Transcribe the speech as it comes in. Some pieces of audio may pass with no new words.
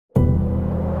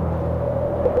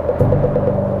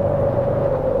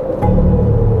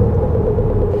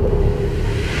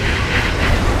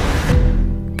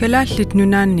Kalaallit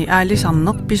nunaanni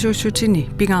aalisarneq pisuussutini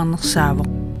pingaarnersaavoq.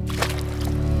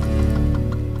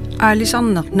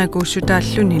 Aalisarneq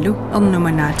nakuussutaallunilu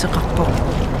ernumanaateqarpoq.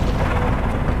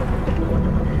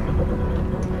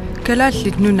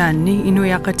 Kalaallit nunaanni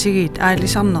inuyaqatigiit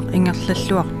aalisarneq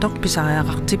ingerlalluartoq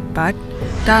pisariaqartippaat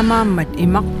taamaammat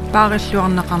imaq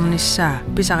paarilluarneqarnissaa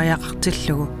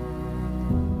pisariaqartillugu.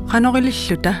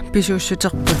 Qanorililluta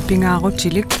pisuussuterput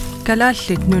pingaarutilik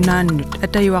kalaallit nunaannut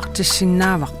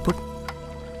atayuartissinnaavaqput.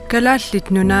 Kalaallit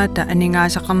nunaata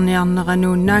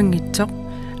aningaasaqarniarneranuunnaangitsoq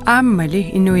aammali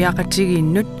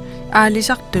inuyaqatigiinnut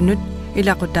aalisartunut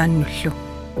ilaqutaannullu.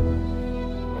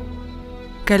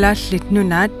 Kalaallit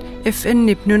nunaat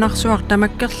FN'ip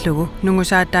nunarsuartamakkerlugu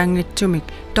nungusaataangitsumik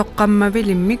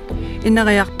toqqammavilimmik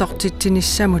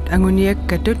ineriartortittinissamut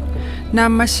anguniakkatut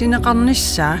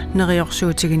naammassineqarnissaa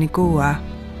neriorsuutiginikuuaa.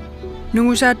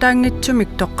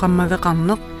 Nungusaataangitsumik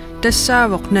toqqammaveqarneq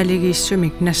tassaavoq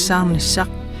naligiissumik nassaarnissaq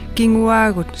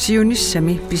kinguaagut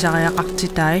siunissami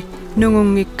pisariaqartitaai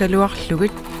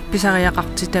nungungikkaluarlugit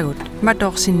pisariaqartitagut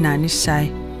matorsinnaanissai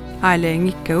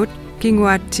aalaangikkagut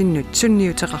kinguaatsinnut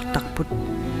sunniuteqartarput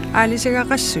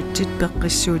aalisagaqassutsit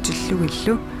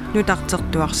peqqissuutillugillu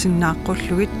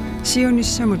nutartertuarsinnaaqqullugit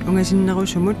siunissamut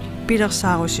ungasinnerusumut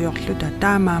pilersaarusiorluta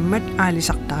taamaammat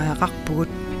aalisartariaqarpugut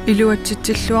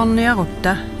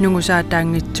iluatsitsilluarniarutta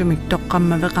nungusaataangitsumik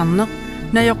toqqammaveqarneq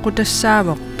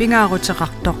najoqqutassaaavoq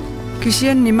pingaaruteqartoq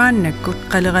kisiannimaannakkut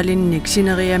qaleralinnik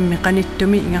sineriammi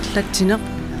qanittumi ingerlatsineq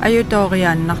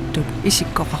ajutooriaannartut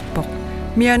isikkoqarpoq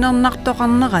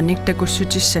mianernertoqarneranik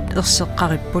takussutissat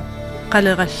erseqqaripput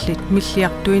qalerallit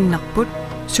milliartuinnarput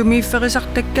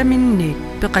sumiifferisartakkaminniit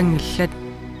peqangillat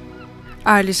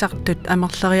aalisartut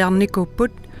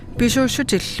amerleriarnikupput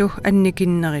pisuussutillu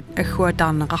annikinnerit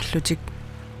agguataarneqarlutik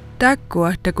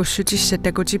taakkua takussutissa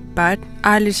takutippaat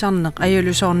aalisarneq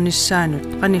ajulusoornissaanut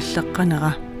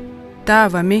qanilleqqanera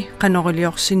taavami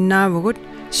qanoriliorsinnaavugut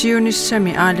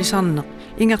siunissami aalisarneq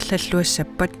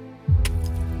ingerlalluassappat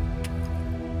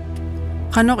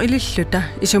qanor ililluta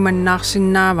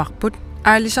isumannaarsinnaavarput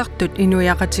aalisartut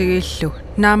inuyaqatigiillu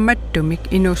naammattumik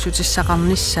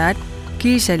inuussutissaqarnissaat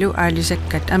kiisalu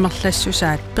aalisakkat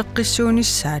amerlassusaat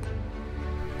peqqissuunissaat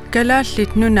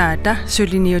kalaallit nunaata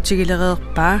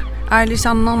suliniutigilereerpaa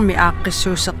aalisarnermi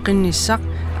aaqqissuusseqqinissaq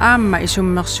aamma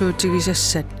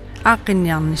isummersuutigisassat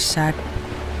aaqqinniarnissaat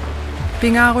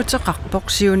pingaaruteqarpoq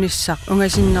siunissaq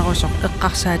ungasinnerusoq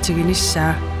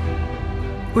eqqarsaatiginissaa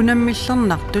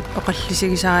unammillernertut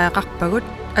oqallisigisariaqarpagut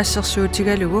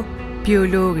assersuutigalugu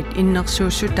biologit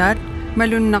innersuussutaat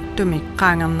malunnartumik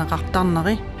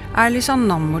qaangerneqartarneri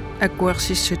aalisarnermut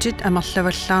akkuersissutit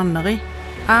amerlavallaarneri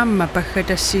aamma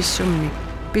paggatassiissummik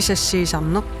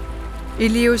pisassiisarneq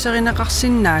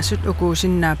iliuserineqarsinnaasut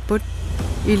ukuusinnaapput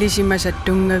ilisimasat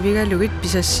tungavigalugit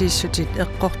pisassiissutit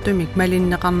eqqortumik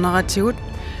malinneqarneratigut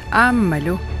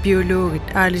aammalu biologit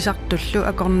aalisartullu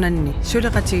akornanni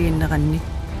suleqatigiinneqannik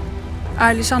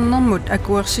aalisarnermut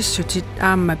akkuersissutit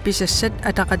aamma pisassat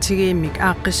ataqatigiimmik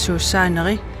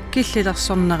aaqqissuussaaneri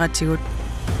killilersorneratigut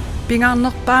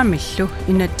pingaarnerpaamillu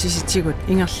inatsisitigut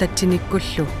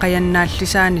ingerlatsinikkullu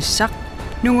qajannaallisisaanissaq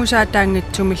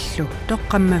nungusaataangitsumillu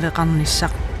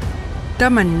toqqammaveqarnissaq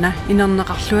tamanna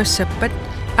inerneqarluassappat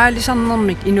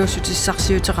aalisarnermik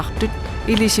inuussutissarsiuteqartut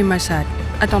ilisimasaat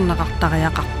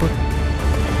atorneqartariaqarput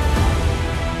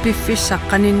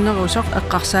piffissaqqaninnerusoq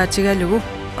eqqarsaatigalugu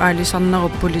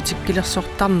aalisarnerup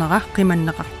politikkilersortarnera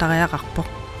qimanneqartariaqarpoq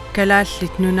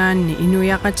kalaallit nunaanni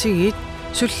inuyaqatigiit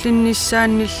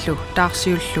sullinnissaannillu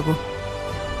taarsiullugu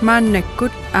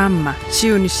maannakkut aamma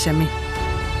siunissami